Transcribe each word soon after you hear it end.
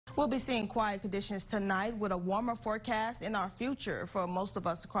We'll be seeing quiet conditions tonight with a warmer forecast in our future for most of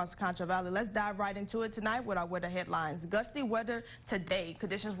us across the Concho Valley. Let's dive right into it tonight with our weather headlines. Gusty weather today.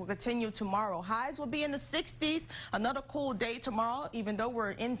 Conditions will continue tomorrow. Highs will be in the 60s. Another cool day tomorrow, even though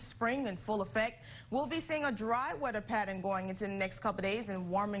we're in spring in full effect. We'll be seeing a dry weather pattern going into the next couple days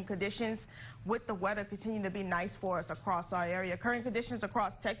and warming conditions with the weather continuing to be nice for us across our area. Current conditions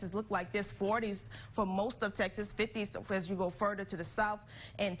across Texas look like this: 40s for most of Texas, 50s as you go further to the south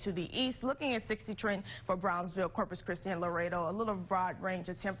and to the east. Looking at 60 trend for Brownsville, Corpus Christi, and Laredo. A little broad range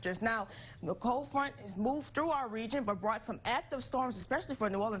of temperatures. Now, the cold front has moved through our region but brought some active storms, especially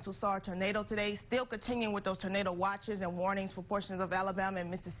for New Orleans, who saw a tornado today. Still continuing with those tornado watches and warnings for portions of Alabama and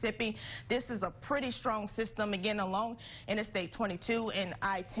Mississippi. This is a pretty strong system, again, along Interstate 22 and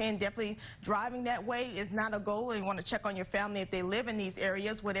I-10. Definitely driving that way is not a goal. You want to check on your family if they live in these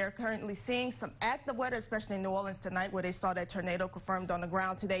areas where they're currently seeing some active weather, especially in New Orleans tonight, where they saw that tornado confirmed on the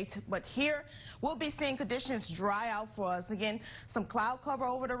ground today. But here, we'll be seeing conditions dry out for us. Again, some cloud cover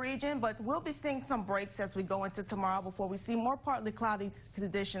over the region, but we'll be seeing some breaks as we go into tomorrow before we see more partly cloudy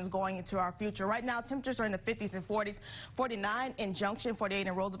conditions going into our future. Right now, temperatures are in the 50s and 40s. 49 in Junction, 48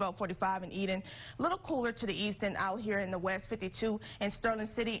 in Roosevelt, 45 in Eden. A little cooler to the east and out here in the west, 52 in Sterling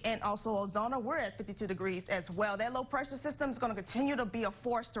City and also Ozona. We're at 52 degrees as well. That low pressure system is going to continue to be a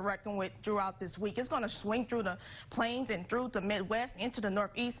force to reckon with throughout this week. It's going to swing through the plains and through the Midwest into the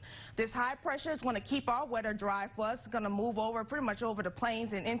Northeast. This high pressure is going to keep our weather dry for us. It's going to move over pretty much over the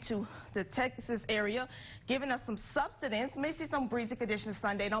plains and into the Texas area, giving us some subsidence. May see some breezy conditions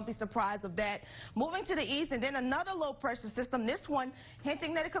Sunday. Don't be surprised of that. Moving to the east, and then another low pressure system. This one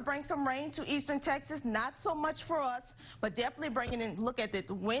hinting that it could bring some rain to eastern Texas. Not so much for us, but definitely bringing in, look at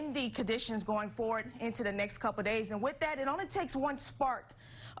the windy conditions going forward into the next couple of days. And with that, it only takes one spark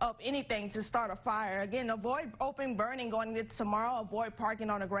of anything to start a fire. Again, avoid open burning going into tomorrow. Avoid parking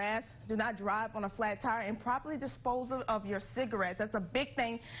on the grass. Do not drive on a flat tire, and properly dispose of your cigarettes. That's a big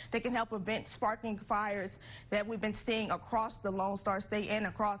thing that can help prevent sparking fires that we've been seeing across the Lone Star State and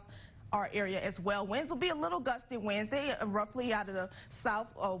across our area as well. Winds will be a little gusty Wednesday, roughly out of the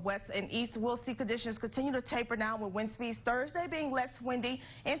south, west, and east. We'll see conditions continue to taper down with wind speeds. Thursday being less windy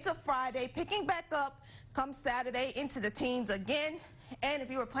into Friday, picking back up come Saturday into the teens again. And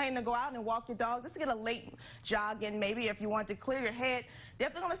if you were planning to go out and walk your dog, just get a late jog in, maybe if you want to clear your head.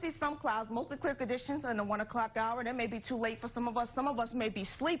 Definitely going to see some clouds, mostly clear conditions in the 1 o'clock hour. That may be too late for some of us. Some of us may be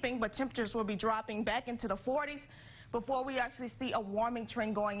sleeping, but temperatures will be dropping back into the 40s before we actually see a warming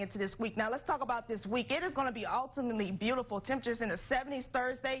trend going into this week. Now, let's talk about this week. It is going to be ultimately beautiful. Temperatures in the 70s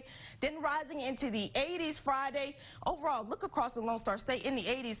Thursday, then rising into the 80s Friday. Overall, look across the Lone Star State in the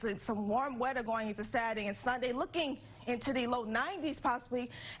 80s. With some warm weather going into Saturday and Sunday, looking into the low 90s possibly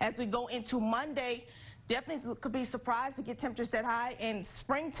as we go into Monday. Definitely could be surprised to get temperatures that high in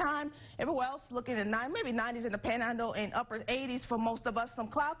springtime. Everywhere else looking at maybe 90s in the Panhandle and upper 80s for most of us. Some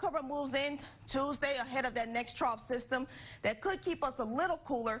cloud cover moves in Tuesday ahead of that next trough system that could keep us a little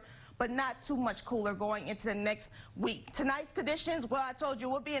cooler, but not too much cooler going into the next week. Tonight's conditions, well, I told you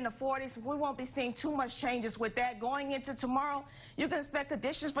we'll be in the 40s. We won't be seeing too much changes with that. Going into tomorrow, you can expect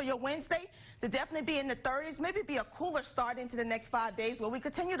conditions for your Wednesday to definitely be in the 30s, maybe be a cooler start into the next 5 days, where we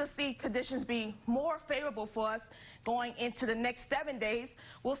continue to see conditions be more favorable for us going into the next 7 days.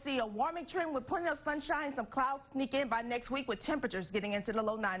 We'll see a warming trend with plenty of sunshine. Some clouds sneak in by next week with temperatures getting into the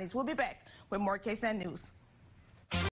low 90s. We'll be back with more KSAN News.